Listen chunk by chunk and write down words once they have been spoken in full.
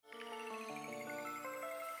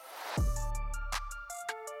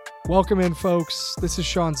Welcome in, folks. This is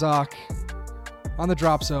Sean Zock on the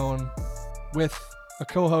Drop Zone with a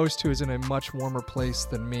co-host who is in a much warmer place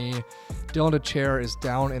than me. Dylan DeChair is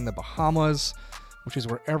down in the Bahamas, which is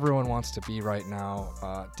where everyone wants to be right now.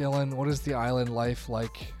 Dylan, what is the island life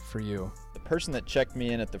like for you? The person that checked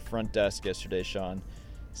me in at the front desk yesterday, Sean,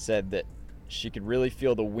 said that she could really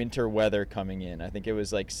feel the winter weather coming in. I think it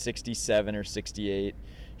was like 67 or 68.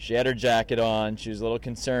 She had her jacket on. She was a little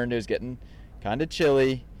concerned. It was getting kind of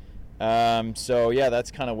chilly. So yeah, that's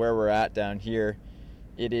kind of where we're at down here.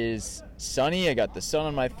 It is sunny. I got the sun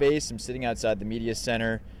on my face. I'm sitting outside the media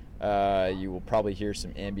center. You will probably hear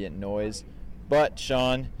some ambient noise. But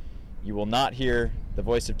Sean, you will not hear the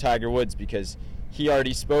voice of Tiger Woods because he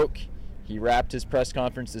already spoke. He wrapped his press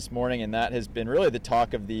conference this morning, and that has been really the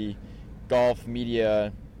talk of the golf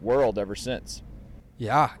media world ever since.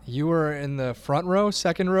 Yeah, you were in the front row,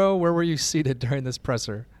 second row. Where were you seated during this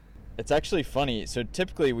presser? It's actually funny. So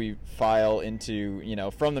typically we file into,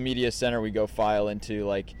 from the media center, we go file into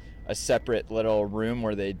like a separate little room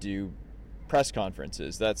where they do press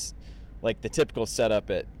conferences. That's like the typical setup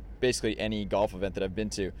at basically any golf event that I've been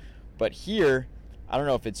to. But here, I don't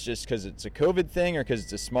know if it's just because it's a COVID thing or because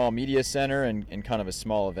it's a small media center and kind of a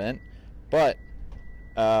small event. But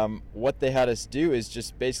what they had us do is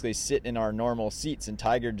just basically sit in our normal seats, and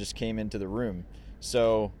Tiger just came into the room.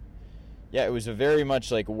 So yeah, it was a very much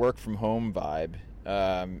like work from home vibe,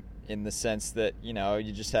 in the sense that,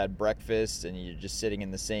 you just had breakfast and you're just sitting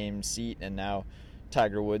in the same seat, and now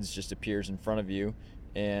Tiger Woods just appears in front of you,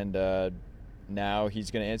 and now he's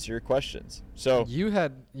going to answer your questions. So you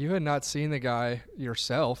had not seen the guy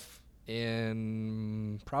yourself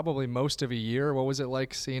in probably most of a year. What was it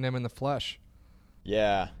like seeing him in the flesh?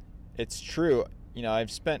 Yeah, it's true.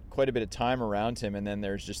 I've spent quite a bit of time around him, and then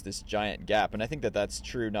there's just this giant gap. And I think that that's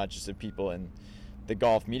true not just of people in the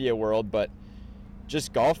golf media world, but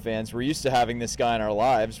just golf fans. We're used to having this guy in our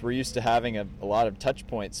lives. We're used to having a lot of touch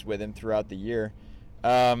points with him throughout the year.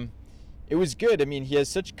 It was good. I mean, he has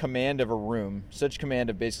such command of a room, such command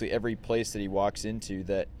of basically every place that he walks into,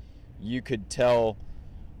 that you could tell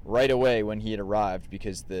right away when he had arrived,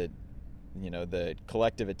 because the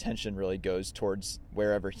collective attention really goes towards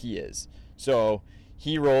wherever he is. So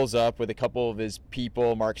he rolls up with a couple of his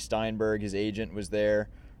people. Mark Steinberg, his agent, was there.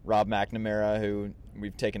 Rob McNamara, who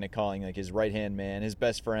we've taken to calling like his right-hand man, his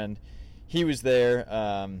best friend, he was there.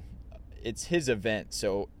 It's his event,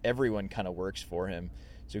 so everyone kind of works for him.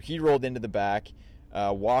 So he rolled into the back,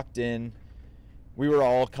 walked in. We were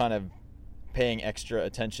all kind of paying extra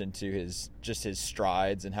attention to his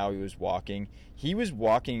strides and how he was walking. He was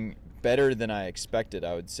walking better than I expected,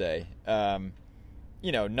 I would say.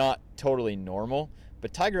 Not totally normal,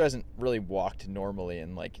 but Tiger hasn't really walked normally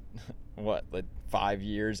in like 5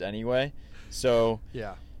 years anyway. So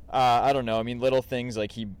yeah, I don't know. I mean, little things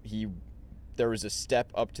like there was a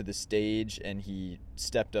step up to the stage, and he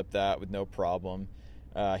stepped up that with no problem.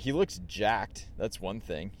 He looks jacked. That's one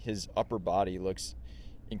thing. His upper body looks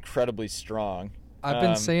incredibly strong. I've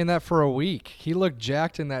been saying that for a week. He looked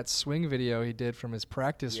jacked in that swing video he did from his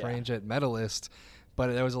practice range at Medalist,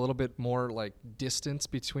 but there was a little bit more like distance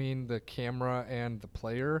between the camera and the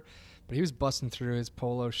player. But he was busting through his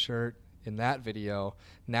polo shirt in that video.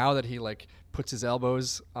 Now that he like puts his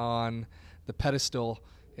elbows on the pedestal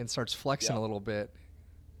and starts flexing a little bit,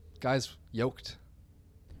 guy's yoked.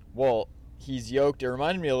 Well, he's yoked. It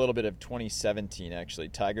reminded me a little bit of 2017, actually.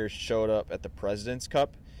 Tiger showed up at the President's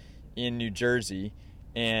Cup in New Jersey,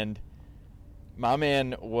 and my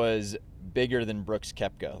man was bigger than Brooks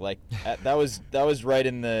Koepka. Like that was right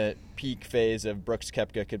in the peak phase of Brooks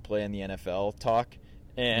Koepka could play in the NFL talk.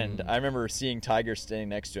 And I remember seeing Tiger standing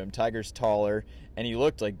next to him. Tiger's taller, and he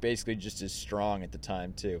looked like basically just as strong at the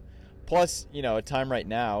time too. Plus, a time right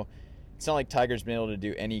now, it's not like Tiger's been able to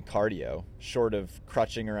do any cardio short of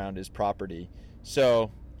crutching around his property.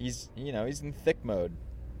 So he's in thick mode.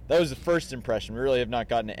 That was the first impression. We really have not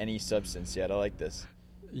gotten to any substance yet. I like this.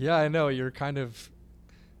 Yeah, I know. You're kind of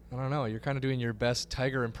doing your best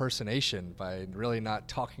Tiger impersonation by really not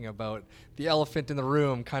talking about the elephant in the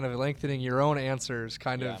room, kind of lengthening your own answers,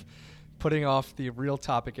 kind of putting off the real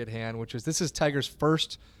topic at hand, which is this is Tiger's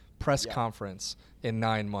first press conference in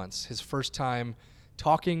 9 months. His first time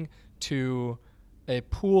talking to a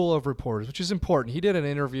pool of reporters, which is important. He did an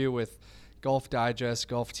interview with Golf Digest,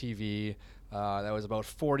 Golf TV, that was about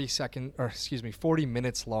 40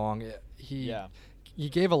 minutes long. He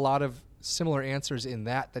gave a lot of similar answers in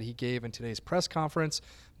that he gave in today's press conference,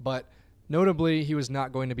 but notably he was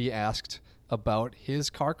not going to be asked about his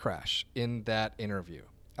car crash in that interview.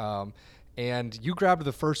 And you grabbed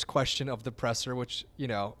the first question of the presser, which,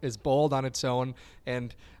 is bold on its own.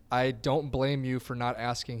 And I don't blame you for not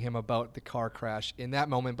asking him about the car crash in that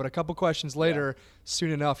moment. But a couple questions later,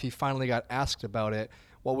 soon enough, he finally got asked about it.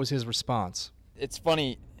 What was his response? It's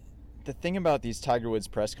funny. The thing about these Tiger Woods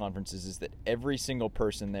press conferences is that every single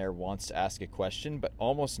person there wants to ask a question, but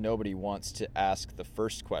almost nobody wants to ask the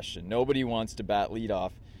first question. Nobody wants to bat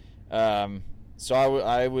leadoff. So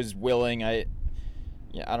I was willing. I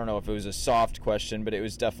don't know if it was a soft question, but it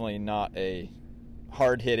was definitely not a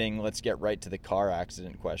hard-hitting, let's get right to the car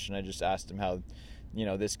accident question. I just asked him how,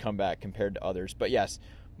 this comeback compared to others. But yes,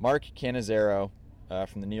 Mark Cannizzaro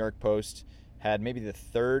from the New York Post had maybe the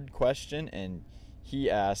third question, and he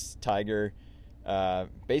asked Tiger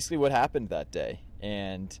basically what happened that day.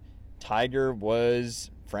 And Tiger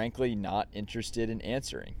was, frankly, not interested in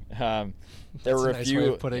answering. There were a nice few way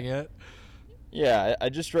of putting it. Yeah, I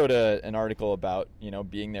just wrote an article about,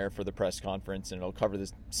 being there for the press conference, and it'll cover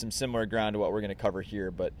some similar ground to what we're going to cover here.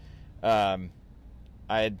 But I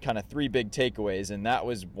had kind of three big takeaways, and that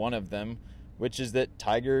was one of them, which is that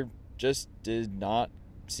Tiger just did not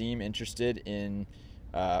seem interested in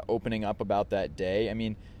opening up about that day. I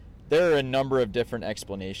mean, there are a number of different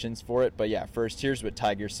explanations for it, but yeah, first, here's what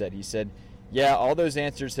Tiger said. He said, "Yeah, all those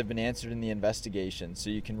answers have been answered in the investigation, so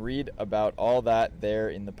you can read about all that there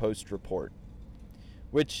in the Post report,"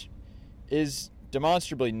 which is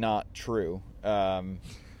demonstrably not true. I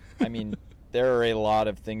mean, there are a lot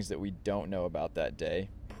of things that we don't know about that day,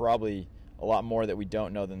 probably a lot more that we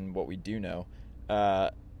don't know than what we do know.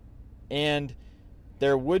 And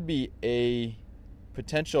there would be a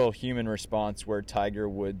potential human response where Tiger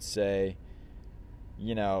would say,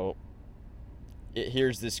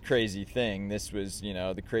 here's this crazy thing. This was,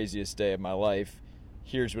 the craziest day of my life.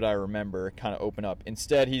 Here's what I remember, kind of open up.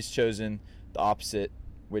 Instead, he's chosen the opposite,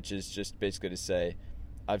 which is just basically to say,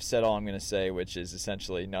 I've said all I'm going to say, which is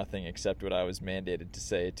essentially nothing except what I was mandated to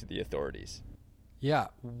say to the authorities. Yeah.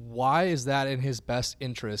 Why is that in his best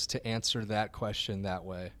interest to answer that question that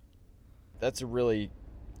way? That's a really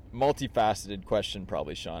multifaceted question,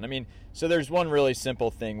 probably, Sean. I mean, so there's one really simple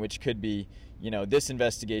thing, which could be, this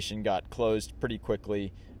investigation got closed pretty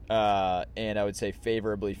quickly, and I would say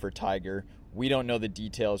favorably for Tiger. We don't know the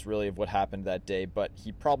details really of what happened that day, but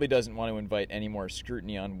he probably doesn't want to invite any more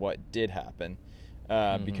scrutiny on what did happen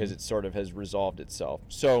because it sort of has resolved itself.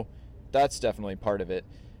 So that's definitely part of it.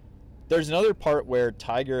 There's another part where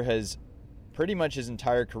Tiger has pretty much his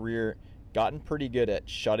entire career gotten pretty good at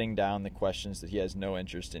shutting down the questions that he has no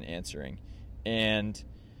interest in answering. And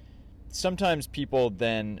sometimes people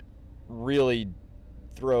then really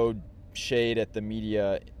throw shade at the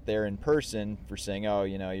media there in person for saying, oh,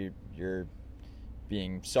 you're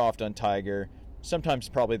being soft on Tiger. Sometimes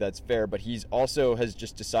probably that's fair, but he's also has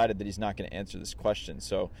just decided that he's not going to answer this question.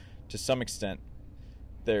 So to some extent,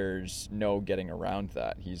 there's no getting around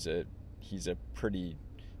that. He has a pretty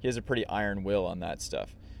iron will on that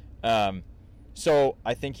stuff. So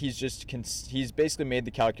I think he's basically made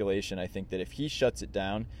the calculation. I think that if he shuts it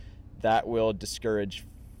down, that will discourage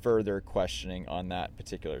further questioning on that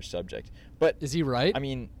particular subject. But is he right? I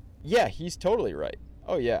mean, yeah, he's totally right.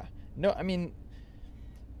 Oh yeah. No, I mean,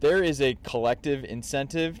 there is a collective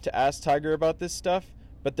incentive to ask Tiger about this stuff,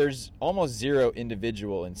 but there's almost zero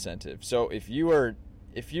individual incentive. So if you are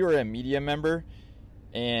a media member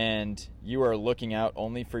and you are looking out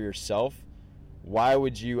only for yourself, why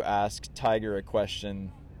would you ask Tiger a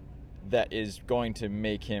question that is going to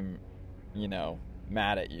make him,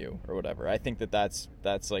 mad at you or whatever? I think that's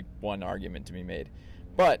like one argument to be made.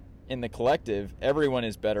 But in the collective, everyone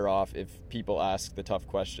is better off if people ask the tough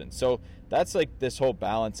questions. So that's like this whole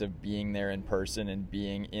balance of being there in person and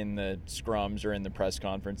being in the scrums or in the press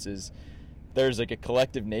conferences. There's like a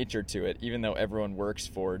collective nature to it, even though everyone works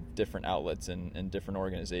for different outlets and different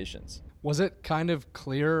organizations. Was it kind of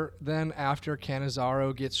clear then after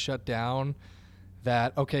Cannizzaro gets shut down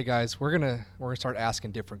that, okay, guys, we're gonna start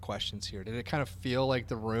asking different questions here? Did it kind of feel like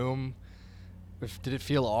the room? Did it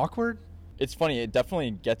feel awkward? It's funny. It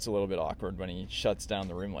definitely gets a little bit awkward when he shuts down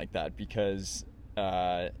the room like that because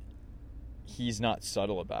he's not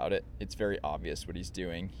subtle about it. It's very obvious what he's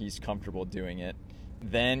doing. He's comfortable doing it.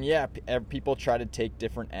 Then, yeah, people try to take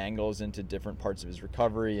different angles into different parts of his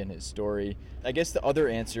recovery and his story. I guess the other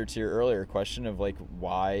answer to your earlier question of, like,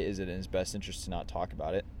 why is it in his best interest to not talk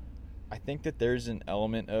about it, I think that there's an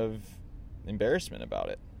element of embarrassment about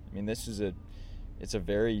it. I mean, it's a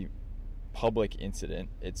very public incident.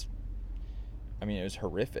 It was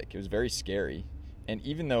horrific. It was very scary. And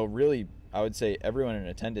even though really, I would say everyone in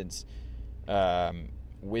attendance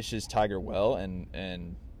wishes Tiger well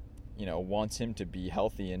and wants him to be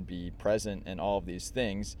healthy and be present and all of these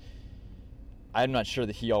things, I'm not sure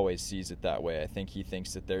that he always sees it that way. I think he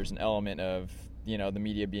thinks that there's an element of, the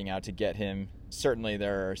media being out to get him. Certainly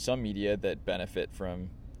there are some media that benefit from,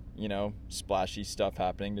 splashy stuff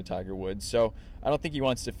happening to Tiger Woods. So I don't think he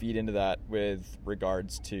wants to feed into that with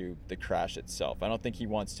regards to the crash itself. I don't think he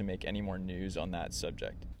wants to make any more news on that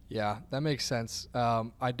subject. Yeah, that makes sense.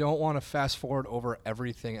 I don't want to fast forward over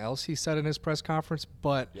everything else he said in his press conference,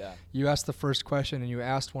 but you asked the first question and you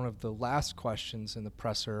asked one of the last questions in the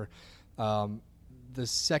presser, the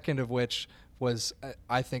second of which was,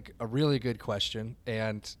 I think, a really good question,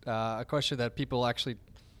 and a question that people actually,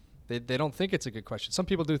 they don't think it's a good question. Some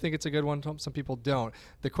people do think it's a good one, some people don't.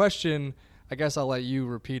 The question, I guess I'll let you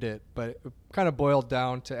repeat it, but it kind of boiled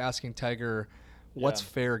down to asking Tiger, what's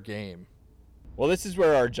fair game? Well, this is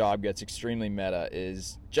where our job gets extremely meta,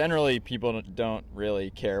 is generally people don't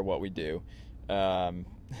really care what we do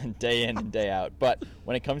day in and day out. But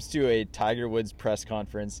when it comes to a Tiger Woods press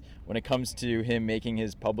conference, when it comes to him making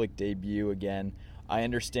his public debut again, I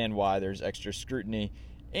understand why there's extra scrutiny.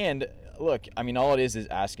 And look, I mean, all it is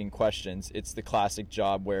asking questions. It's the classic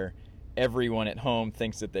job where everyone at home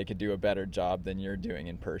thinks that they could do a better job than you're doing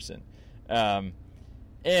in person.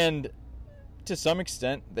 And to some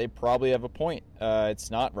extent, they probably have a point. It's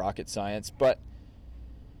not rocket science, but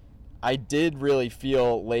I did really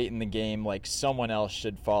feel late in the game like someone else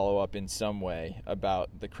should follow up in some way about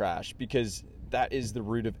the crash, because that is the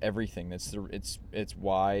root of everything. It's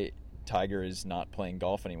why Tiger is not playing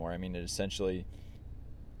golf anymore. I mean, it essentially,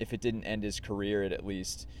 if it didn't end his career, it at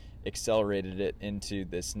least accelerated it into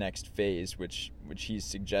this next phase, which he's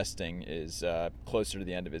suggesting is closer to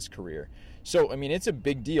the end of his career. So, I mean, it's a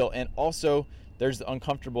big deal. And also, there's the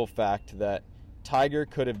uncomfortable fact that Tiger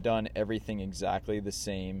could have done everything exactly the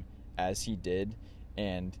same as he did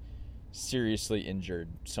and seriously injured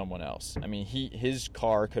someone else. I mean, his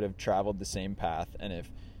car could have traveled the same path, and if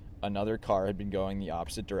another car had been going the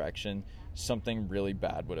opposite direction, something really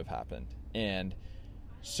bad would have happened. And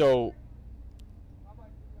so,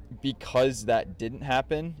 because that didn't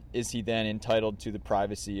happen, is he then entitled to the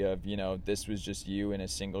privacy of, this was just you in a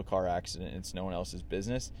single car accident, it's no one else's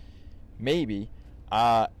business? Maybe.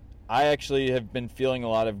 I actually have been feeling a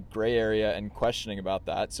lot of gray area and questioning about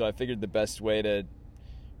that, so I figured the best way to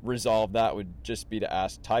resolve that would just be to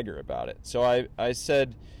ask Tiger about it. So I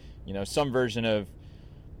said, some version of,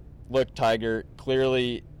 look, Tiger,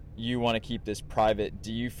 clearly you want to keep this private.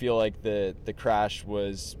 Do you feel like the crash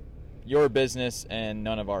was your business and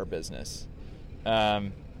none of our business?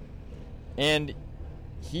 And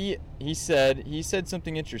he said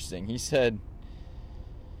something interesting. He said,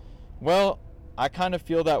 well, I kind of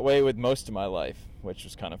feel that way with most of my life, which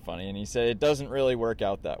was kind of funny. And he said it doesn't really work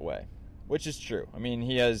out that way, which is true. I mean,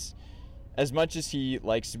 he has, as much as he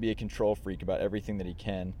likes to be a control freak about everything that he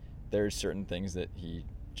can, there's certain things that he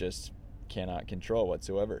just cannot control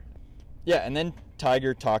whatsoever. Yeah, and then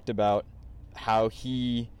Tiger talked about how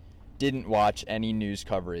he didn't watch any news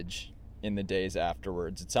coverage in the days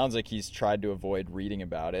afterwards. It sounds like he's tried to avoid reading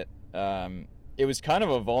about it. It was kind of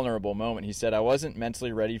a vulnerable moment. He said, I wasn't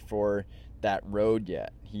mentally ready for that road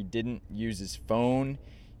yet. He didn't use his phone.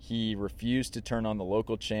 He refused to turn on the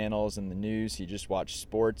local channels and the news. He just watched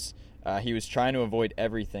sports. He was trying to avoid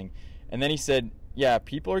everything. And then he said, yeah,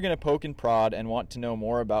 people are going to poke and prod and want to know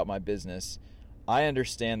more about my business. I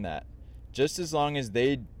understand that. Just as long as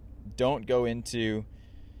they don't go into,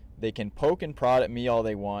 they can poke and prod at me all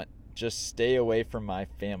they want, just stay away from my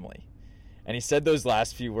family. And he said those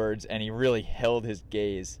last few words, and he really held his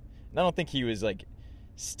gaze. And I don't think he was like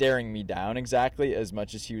staring me down exactly, as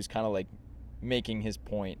much as he was kind of like making his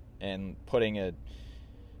point and putting a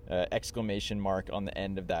exclamation mark on the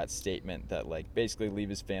end of that statement that like basically leave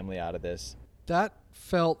his family out of this. That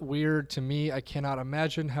felt weird to me. I cannot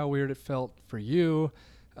imagine how weird it felt for you.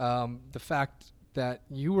 The fact that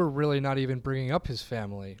you were really not even bringing up his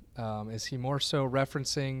family. Is he more so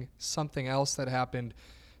referencing something else that happened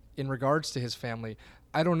in regards to his family?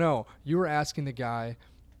 I don't know. You were asking the guy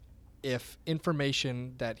if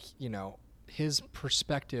information that, his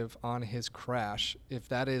perspective on his crash, if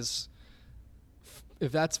that's,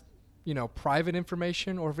 private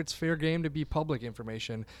information or if it's fair game to be public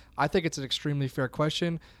information. I think it's an extremely fair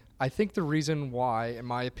question. I think the reason why, in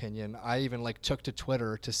my opinion, I even took to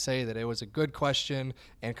Twitter to say that it was a good question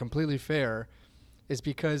and completely fair is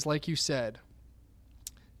because, like you said,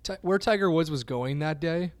 where Tiger Woods was going that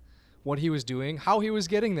day, what he was doing, how he was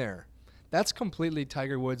getting there, that's completely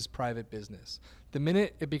Tiger Woods' private business. The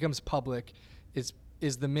minute it becomes public is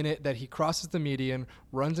the minute that he crosses the median,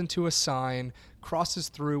 runs into a sign, crosses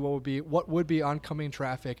through what would be oncoming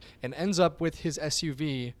traffic, and ends up with his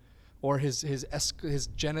SUV or his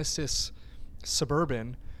Genesis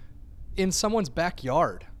Suburban in someone's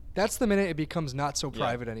backyard. That's the minute it becomes not so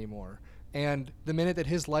private anymore. And the minute that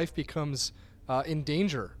his life becomes in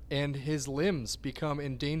danger and his limbs become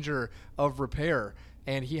in danger of repair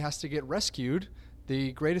and he has to get rescued,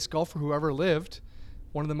 the greatest golfer who ever lived,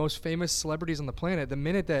 one of the most famous celebrities on the planet, the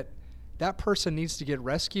minute that that person needs to get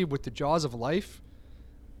rescued with the jaws of life,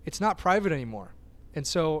 it's not private anymore. And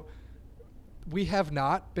so we have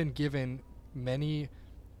not been given many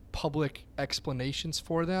public explanations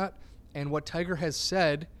for that. And what Tiger has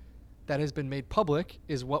said that has been made public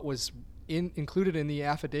is what was included in the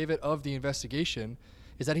affidavit of the investigation,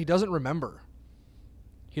 is that he doesn't remember.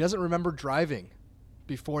 He doesn't remember driving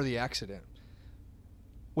before the accident,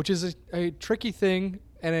 which is a tricky thing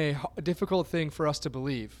and a difficult thing for us to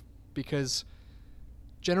believe, because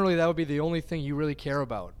generally that would be the only thing you really care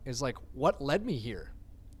about, is like, what led me here?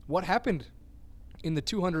 What happened in the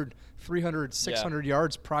 200, 300, 600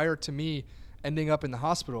 yards prior to me ending up in the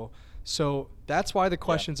hospital? So that's why the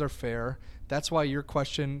questions are fair. That's why your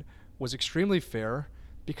question was extremely fair,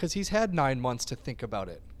 because he's had 9 months to think about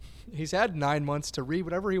it. He's had 9 months to read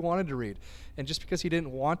whatever he wanted to read. And just because he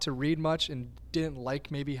didn't want to read much and didn't like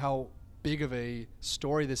maybe how big of a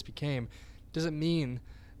story this became, doesn't mean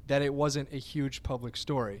that it wasn't a huge public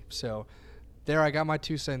story. So there, I got my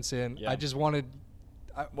 2 cents in. I just wanted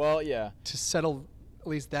to settle at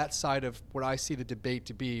least that side of what I see the debate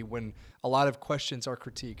to be when a lot of questions are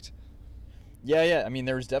critiqued. Yeah. I mean,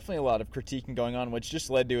 there was definitely a lot of critiquing going on, which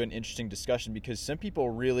just led to an interesting discussion, because some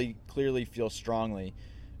people really clearly feel strongly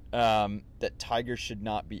that Tiger should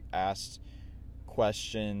not be asked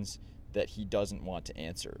questions that he doesn't want to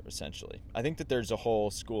answer, essentially. I think that there's a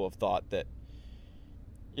whole school of thought that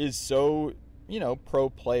is so,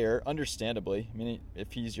 pro player, understandably. I mean,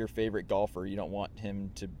 if he's your favorite golfer, you don't want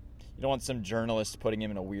some journalist putting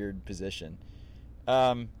him in a weird position.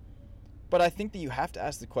 But I think that you have to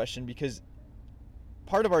ask the question, because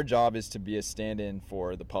part of our job is to be a stand-in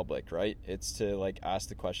for the public, right? It's to ask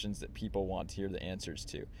the questions that people want to hear the answers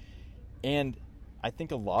to. And I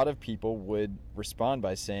think a lot of people would respond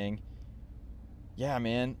by saying, yeah,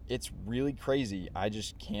 man, it's really crazy. I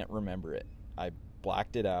just can't remember it. I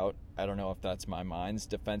blacked it out. I don't know if that's my mind's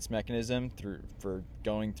defense mechanism for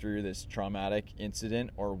going through this traumatic incident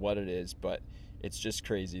or what it is, but it's just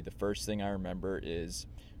crazy. The first thing I remember is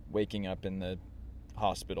waking up in the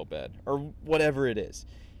hospital bed or whatever it is.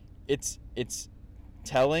 It's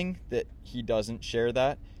telling that he doesn't share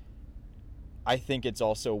that. I think it's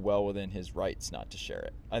also well within his rights not to share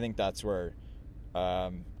it. I think that's where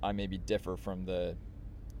I maybe differ from the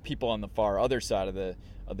people on the far other side of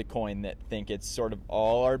the coin that think it's sort of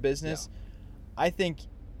all our business. I think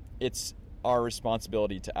it's our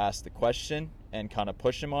responsibility to ask the question and kind of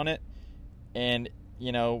push him on it. And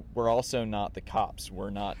we're also not the cops. We're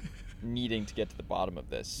not needing to get to the bottom of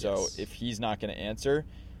this. So if he's not going to answer,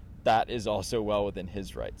 that is also well within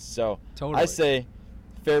his rights. So totally. I say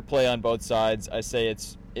fair play on both sides. I say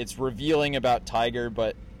it's revealing about Tiger,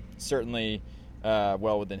 but certainly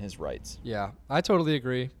well within his rights. Yeah, I totally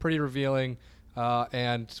agree. Pretty revealing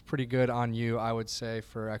and pretty good on you, I would say,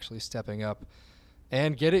 for actually stepping up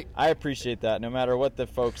and getting... I appreciate that, no matter what the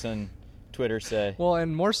folks on Twitter say. Well,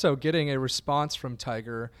 and more so getting a response from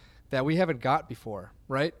Tiger that we haven't got before,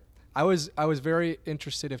 right? I was very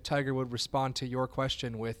interested if Tiger would respond to your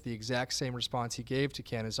question with the exact same response he gave to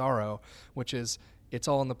Cannizzaro, which is, it's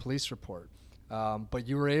all in the police report. But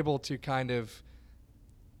you were able to kind of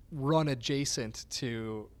run adjacent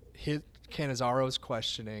to hit Cannizzaro's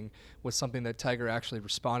questioning with something that Tiger actually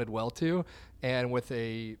responded well to, and with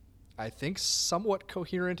a, I think, somewhat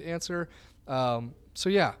coherent answer. So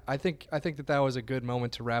yeah, I think that was a good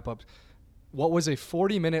moment to wrap up what was a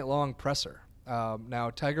 40-minute long presser.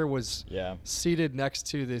 Now, Tiger was seated next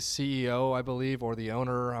to the CEO, I believe, or the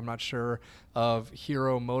owner, I'm not sure, of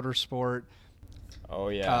Hero Motorsport. Oh,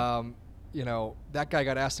 yeah. That guy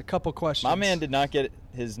got asked a couple questions. My man did not get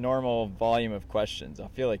his normal volume of questions. I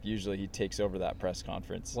feel like usually he takes over that press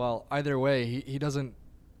conference. Well, either way, he doesn't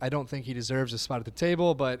 – I don't think he deserves a spot at the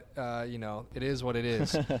table, but, it is what it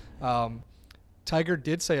is. Tiger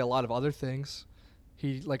did say a lot of other things.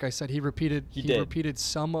 Like I said, he repeated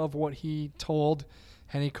some of what he told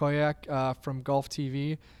Henny Koyak from Golf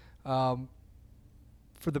TV.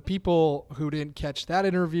 For the people who didn't catch that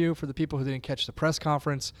interview, for the people who didn't catch the press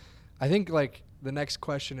conference, I think the next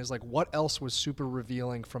question is what else was super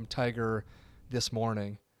revealing from Tiger this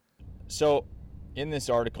morning? So in this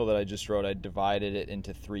article that I just wrote, I divided it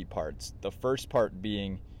into 3 parts. The first part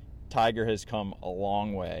being Tiger has come a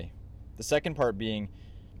long way. The second part being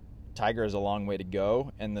Tiger has a long way to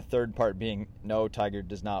go. And the third part being, no, Tiger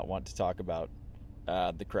does not want to talk about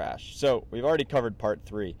the crash. So we've already covered part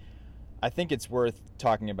 3. I think it's worth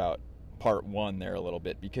talking about part one there a little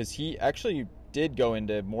bit, because he actually did go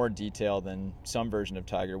into more detail than some version of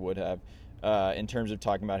Tiger would have in terms of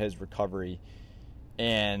talking about his recovery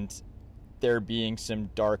and there being some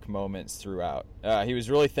dark moments throughout. He was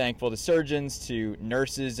really thankful to surgeons, to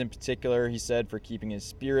nurses in particular, he said, for keeping his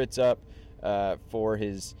spirits up, for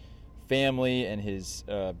his family and his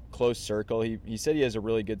close circle. He said he has a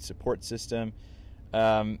really good support system,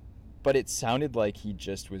 but it sounded like he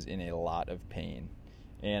just was in a lot of pain.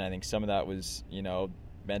 And I think some of that was,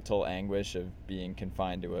 mental anguish of being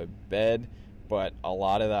confined to a bed, but a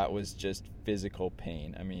lot of that was just physical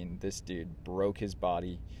pain. I mean, this dude broke his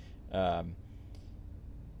body.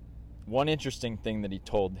 One interesting thing that he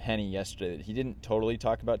told Henny yesterday that he didn't totally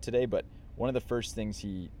talk about today, but one of the first things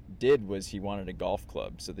he did was he wanted a golf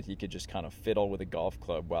club so that he could just kind of fiddle with a golf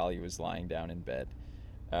club while he was lying down in bed.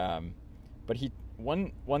 But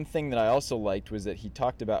one thing that I also liked was that he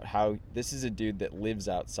talked about how this is a dude that lives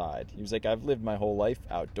outside. He was like, I've lived my whole life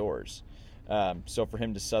outdoors. So for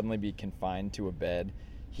him to suddenly be confined to a bed,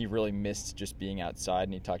 he really missed just being outside.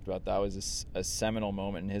 And he talked about that was a seminal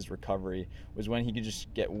moment in his recovery, was when he could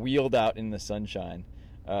just get wheeled out in the sunshine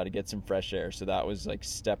to get some fresh air. So that was like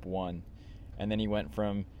step one. And then he went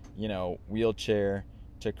from, wheelchair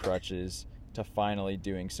to crutches to finally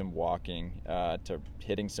doing some walking, to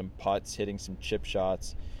hitting some putts, hitting some chip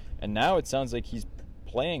shots. And now it sounds like he's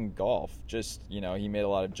playing golf. Just, he made a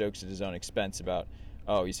lot of jokes at his own expense about,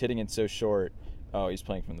 oh, he's hitting it so short. Oh, he's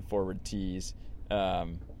playing from the forward tees.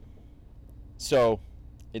 So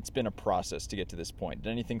it's been a process to get to this point. Did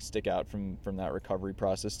anything stick out from that recovery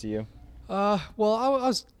process to you? Well, I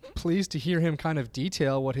was pleased to hear him kind of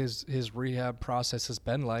detail what his rehab process has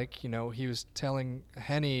been like. He was telling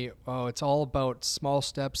Henny, it's all about small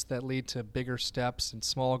steps that lead to bigger steps and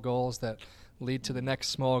small goals that lead to the next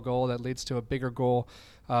small goal that leads to a bigger goal.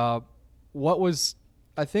 What was,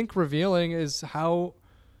 I think, revealing is how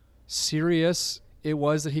serious it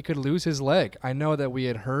was that he could lose his leg. I know that we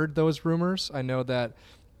had heard those rumors. I know that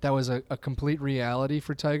was a complete reality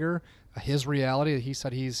for Tiger. His reality that he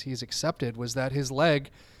said he's accepted was that his leg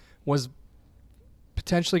was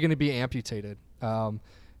potentially going to be amputated.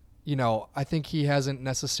 I think he hasn't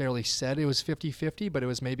necessarily said it was 50-50, but it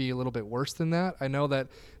was maybe a little bit worse than that. I know that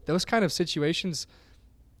those kind of situations,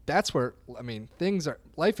 that's where,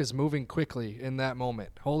 life is moving quickly in that moment.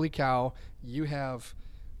 Holy cow, we have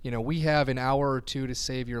an hour or two to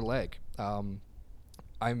save your leg.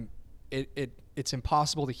 It's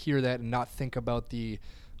impossible to hear that and not think about the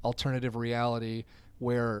alternative reality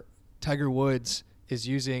where Tiger Woods is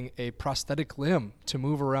using a prosthetic limb to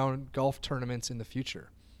move around golf tournaments in the future.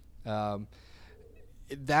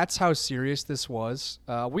 That's how serious this was.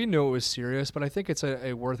 We knew it was serious, but I think it's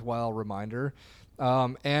a worthwhile reminder.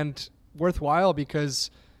 And worthwhile because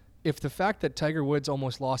if the fact that Tiger Woods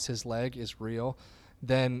almost lost his leg is real,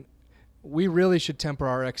 then we really should temper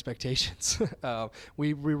our expectations.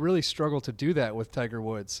 We really struggle to do that with Tiger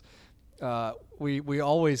Woods. We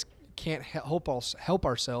always can't help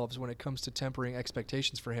ourselves when it comes to tempering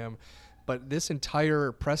expectations for him. But this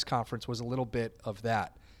entire press conference was a little bit of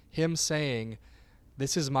that. Him saying,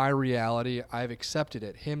 this is my reality, I've accepted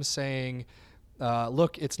it. Him saying,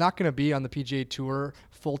 look, it's not going to be on the PGA Tour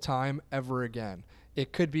full-time ever again.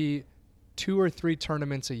 It could be 2 or 3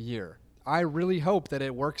 tournaments a year. I really hope that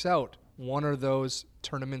it works out, one of those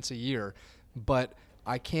tournaments a year, but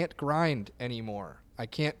I can't grind anymore. I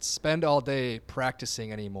can't spend all day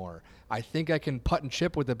practicing anymore. I think I can putt and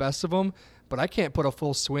chip with the best of them, but I can't put a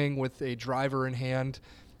full swing with a driver in hand,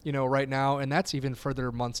 right now, and that's even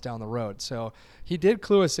further months down the road. So he did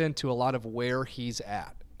clue us into a lot of where he's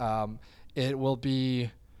at. It will be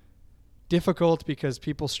difficult because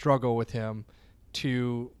people struggle with him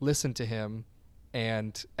to listen to him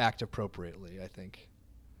and act appropriately, I think.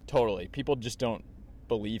 Totally. People just don't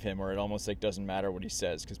believe him, or it almost doesn't matter what he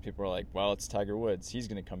says because people are like, well, it's Tiger Woods. He's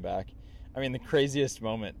going to come back. I mean, the craziest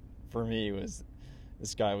moment for me was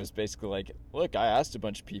this guy was basically like, look, I asked a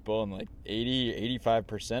bunch of people and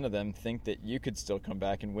 85% of them think that you could still come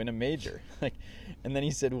back and win a major. And then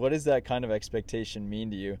he said, what does that kind of expectation mean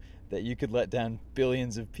to you, that you could let down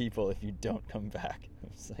billions of people if you don't come back?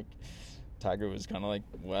 It's like, Tiger was kind of like,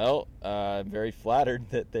 well, I'm very flattered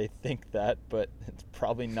that they think that, but it's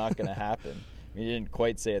probably not going to happen. I mean, he didn't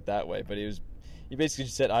quite say it that way, but he basically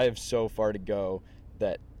just said, I have so far to go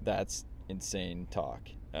that's insane talk.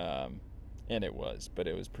 And it was, but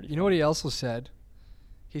it was pretty funny. You know what he also said?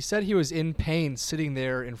 He said he was in pain sitting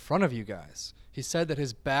there in front of you guys. He said that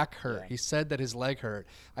his back hurt. Yeah. He said that his leg hurt.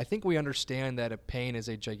 I think we understand that a pain is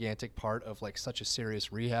a gigantic part of such a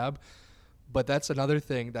serious rehab. But that's another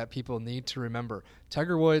thing that people need to remember.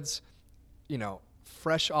 Tiger Woods,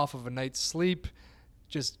 fresh off of a night's sleep,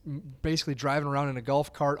 just basically driving around in a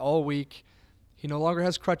golf cart all week. He no longer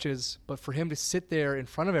has crutches, but for him to sit there in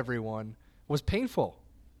front of everyone was painful.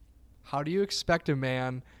 How do you expect a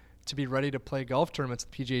man to be ready to play golf tournaments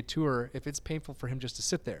at the PGA Tour if it's painful for him just to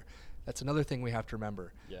sit there? That's another thing we have to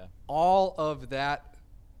remember. Yeah. All of that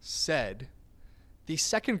said, the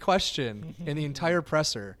second question in the entire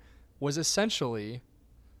presser was essentially,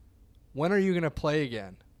 when are you going to play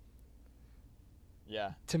again?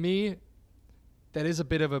 Yeah. To me, that is a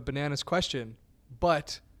bit of a bananas question,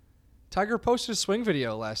 but Tiger posted a swing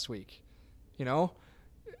video last week.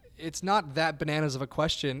 It's not that bananas of a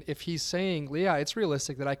question if he's saying, yeah, it's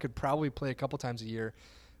realistic that I could probably play a couple times a year.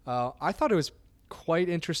 I thought it was quite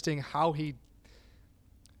interesting how he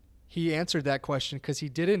answered that question, because he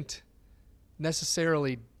didn't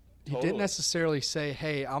necessarily say,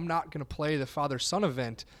 hey, I'm not going to play the father-son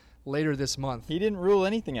event later this month. He didn't rule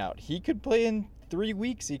anything out. He could play in 3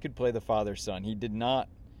 weeks. He could play the father-son. He did not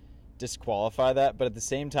disqualify that, but at the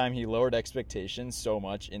same time, he lowered expectations so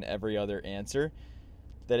much in every other answer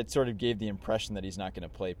that it sort of gave the impression that he's not going to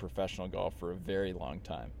play professional golf for a very long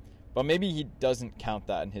time. But maybe he doesn't count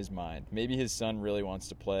that in his mind. Maybe his son really wants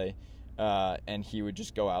to play, and he would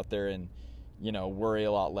just go out there and, worry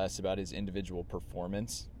a lot less about his individual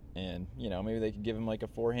performance. And, maybe they could give him like a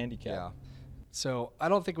 4 handicap. Yeah. So I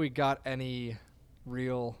don't think we got any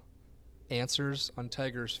real answers on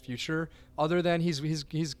Tiger's future other than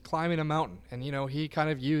he's climbing a mountain. And, he kind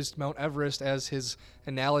of used Mount Everest as his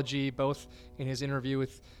analogy, both in his interview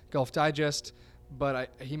with Golf Digest, but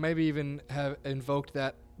he maybe even have invoked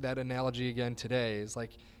that analogy again today. It's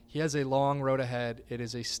like he has a long road ahead. It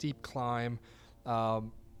is a steep climb.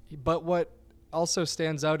 But what also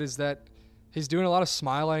stands out is that he's doing a lot of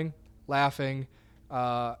smiling, laughing,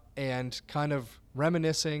 and kind of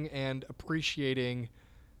reminiscing and appreciating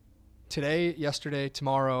today, yesterday,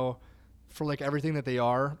 tomorrow, for like everything that they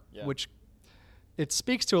are, which it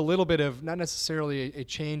speaks to a little bit of not necessarily a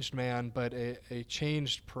changed man, but a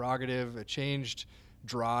changed prerogative, a changed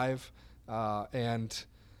drive. And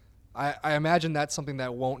I imagine that's something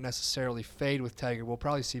that won't necessarily fade with Tiger. We'll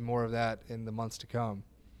probably see more of that in the months to come.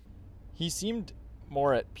 He seemed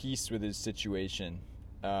more at peace with his situation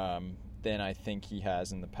than I think he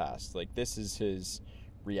has in the past. Like, this is his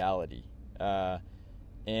reality.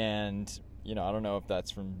 And, I don't know if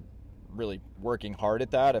that's from really working hard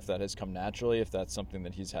at that, if that has come naturally, if that's something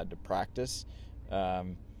that he's had to practice.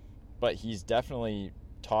 But he's definitely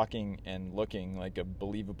talking and looking like a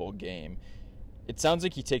believable game. It sounds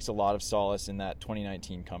like he takes a lot of solace in that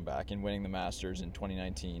 2019 comeback and winning the Masters in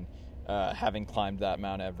 2019, having climbed that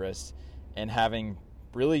Mount Everest and having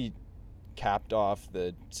really capped off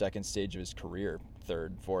the second stage of his career,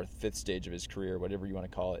 third, fourth, fifth stage of his career, whatever you want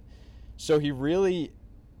to call it. So he really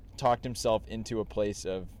talked himself into a place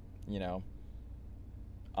of,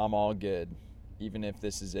 I'm all good. Even if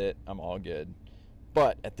this is it, I'm all good.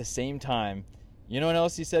 But at the same time, you know what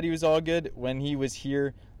else he said he was all good? When he was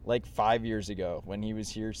here like 5 years ago, when he was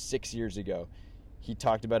here 6 years ago, he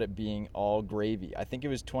talked about it being all gravy. I think it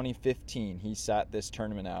was 2015. He sat this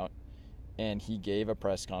tournament out and he gave a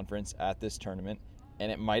press conference at this tournament,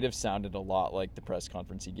 and it might have sounded a lot like the press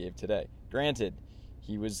conference he gave today. Granted,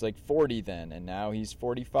 he was like 40 then, and now he's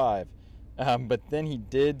 45. But then he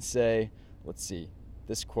did say, let's see,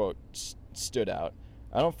 this quote stood out.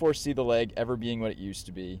 I don't foresee the leg ever being what it used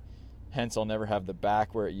to be. Hence, I'll never have the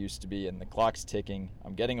back where it used to be, and the clock's ticking.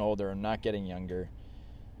 I'm getting older. I'm not getting younger.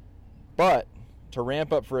 But to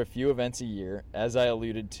ramp up for a few events a year, as I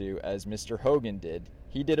alluded to, as Mr. Hogan did,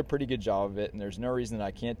 he did a pretty good job of it, and there's no reason that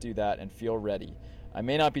I can't do that and feel ready. I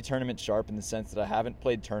may not be tournament sharp in the sense that I haven't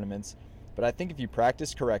played tournaments, but I think if you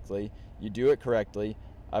practice correctly, you do it correctly.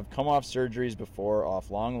 I've come off surgeries before,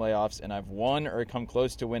 off long layoffs, and I've won or come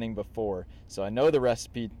close to winning before. So I know the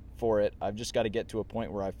recipe for it. I've just got to get to a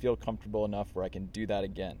point where I feel comfortable enough where I can do that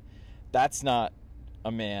again. That's not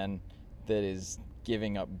a man that is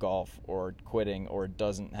giving up golf or quitting or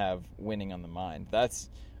doesn't have winning on the mind. That's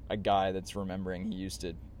a guy that's remembering he used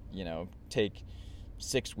to, take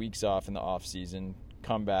 6 weeks off in the off season,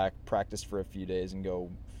 come back, practice for a few days, and go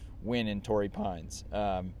win in Torrey Pines.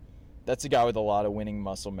 That's a guy with a lot of winning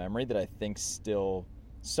muscle memory that I think still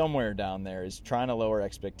somewhere down there is trying to lower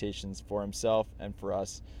expectations for himself and for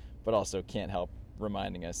us, but also can't help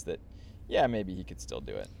reminding us that, maybe he could still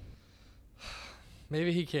do it.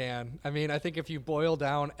 Maybe he can. I mean, I think if you boil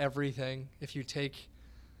down everything, if you take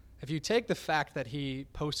the fact that he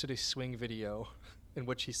posted a swing video in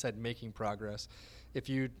which he said making progress, if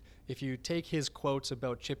you take his quotes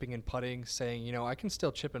about chipping and putting, saying, I can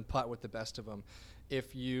still chip and putt with the best of them,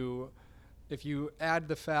 if you if you add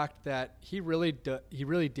the fact that he really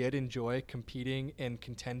did enjoy competing and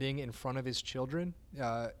contending in front of his children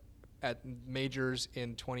at majors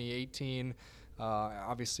in 2018,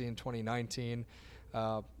 obviously in 2019.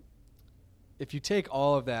 If you take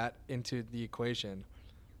all of that into the equation,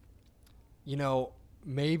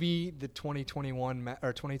 maybe the 2021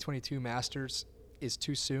 or 2022 Masters is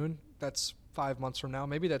too soon. That's 5 months from now.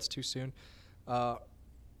 Maybe that's too soon.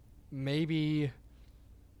 Maybe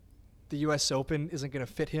the U.S. Open isn't going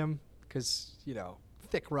to fit him because,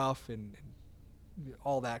 thick rough and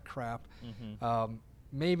all that crap. Mm-hmm.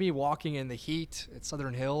 Maybe walking in the heat at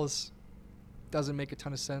Southern Hills doesn't make a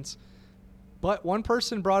ton of sense. But one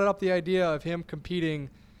person brought up the idea of him competing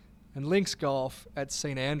in links golf at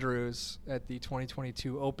St. Andrews at the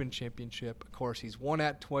 2022 Open Championship. Of course, he's won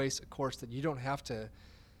at twice, a course that you don't have to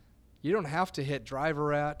hit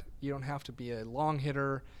driver at. You don't have to be a long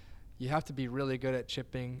hitter. You have to be really good at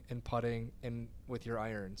chipping and putting and with your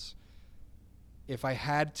irons. If I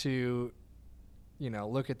had to,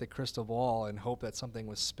 look at the crystal ball and hope that something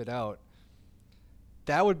was spit out,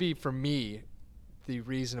 that would be, for me, the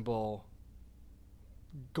reasonable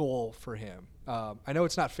goal for him. I know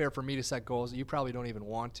it's not fair for me to set goals that you probably don't even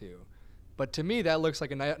want to, but to me that looks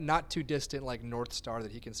like a not too distant North Star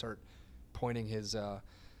that he can start pointing his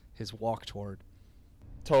walk toward.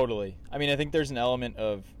 Totally. I mean, I think there's an element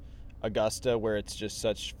of Augusta where it's just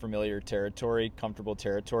such familiar territory, comfortable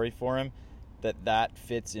territory for him, that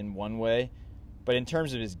fits in one way. But in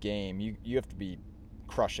terms of his game, you have to be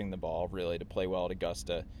crushing the ball really to play well at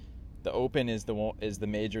Augusta. The Open is the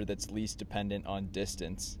major that's least dependent on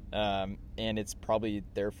distance, and it's probably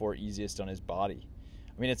therefore easiest on his body.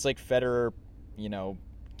 I mean, it's like Federer,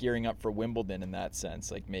 gearing up for Wimbledon in that sense.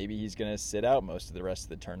 Like, maybe he's going to sit out most of the rest of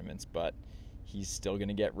the tournaments, but he's still going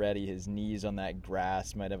to get ready. His knees on that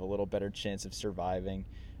grass might have a little better chance of surviving.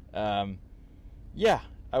 Yeah,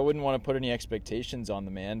 I wouldn't want to put any expectations on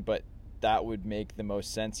the man, but that would make the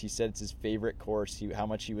most sense. He said it's his favorite course, how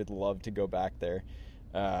much he would love to go back there.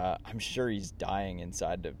 I'm sure he's dying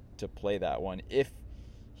inside to play that one if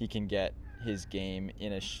he can get his game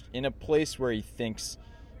in a place where he thinks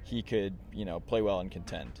he could, play well and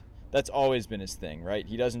contend. That's always been his thing, right?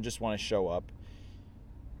 He doesn't just want to show up.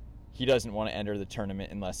 He doesn't want to enter the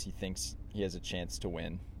tournament unless he thinks he has a chance to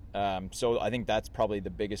win. So I think that's probably the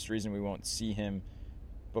biggest reason we won't see him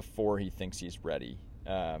before he thinks he's ready.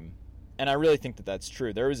 And I really think that that's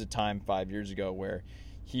true. There was a time 5 years ago where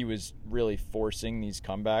he was really forcing these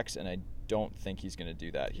comebacks, and I don't think he's going to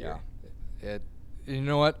do that here. Yeah. You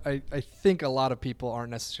know what? I think a lot of people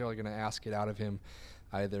aren't necessarily going to ask it out of him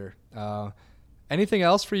either. Anything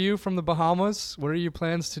else for you from the Bahamas? What are your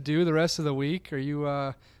plans to do the rest of the week? Are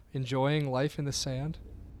you enjoying life in the sand?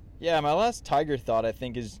 Yeah, my last Tiger thought, I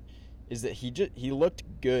think, is that he looked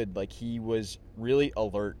good. Like, he was really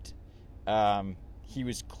alert. He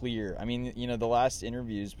was clear. I mean, the last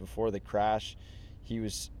interviews before the crash, he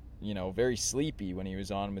was, very sleepy when he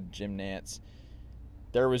was on with Jim Nantz.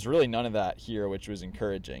 There was really none of that here, which was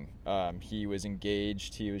encouraging. He was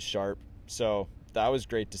engaged. He was sharp. So that was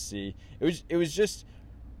great to see. It was just,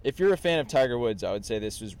 if you're a fan of Tiger Woods, I would say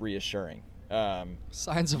this was reassuring.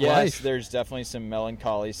 Signs of yes, life. Yes, there's definitely some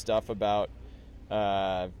melancholy stuff about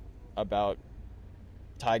Tiger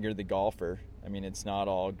the golfer. I mean, it's not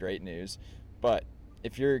all great news. But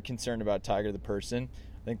if you're concerned about Tiger the person,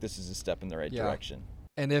 I think this is a step in the right direction.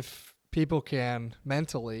 And if people can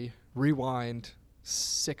mentally rewind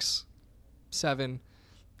 6, 7,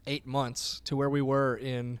 8 months to where we were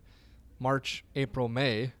in March, April,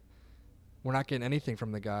 May, we're not getting anything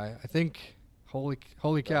from the guy. I think, holy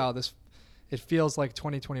cow, it feels like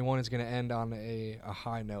 2021 is going to end on a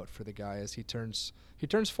high note for the guy as he turns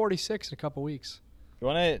 46 in a couple weeks. You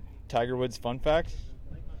want a Tiger Woods fun fact?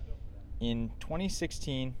 In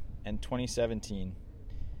 2016 and 2017,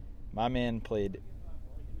 my man played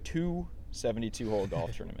 2 72-hole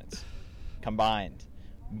golf tournaments combined,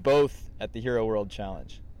 both at the Hero World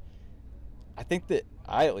Challenge. I think that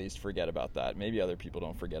I at least forget about that. Maybe other people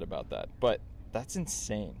don't forget about that, but that's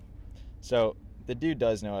insane. So the dude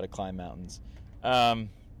does know how to climb mountains. I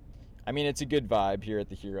mean, it's a good vibe here at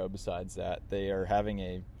the Hero. Besides that, they are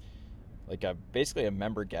having basically a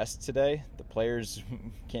member guest today. The players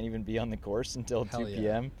can't even be on the course until 2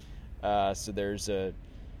 p.m. So there's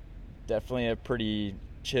definitely a pretty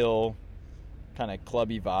chill kind of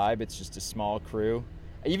clubby vibe. It's just a small crew.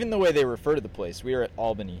 Even the way they refer to the place, we are at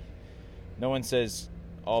Albany. No one says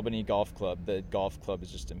Albany Golf Club. The golf club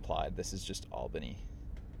is just implied. This is just Albany.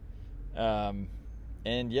 And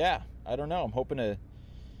yeah, I don't know. I'm hoping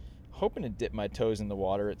to dip my toes in the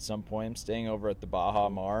water at some point. I'm staying over at the Baha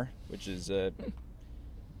Mar, which is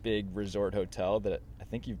big resort hotel that I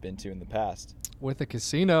think you've been to in the past. With a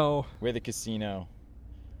casino. With a casino.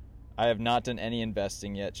 I have not done any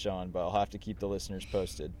investing yet, Sean, but I'll have to keep the listeners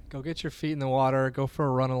posted. Go get your feet in the water. Go for a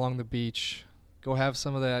run along the beach. Go have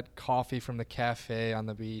some of that coffee from the cafe on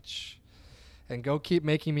the beach. And go keep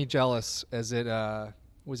making me jealous, as it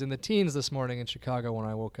was in the teens this morning in Chicago when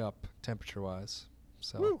I woke up, temperature-wise.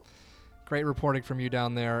 So, Woo. Great reporting from you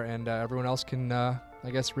down there, and everyone else can, I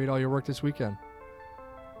guess, read all your work this weekend.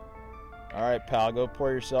 All right, pal, go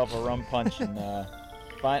pour yourself a rum punch and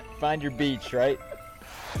find your beach, right?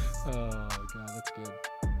 Oh, God, that's good.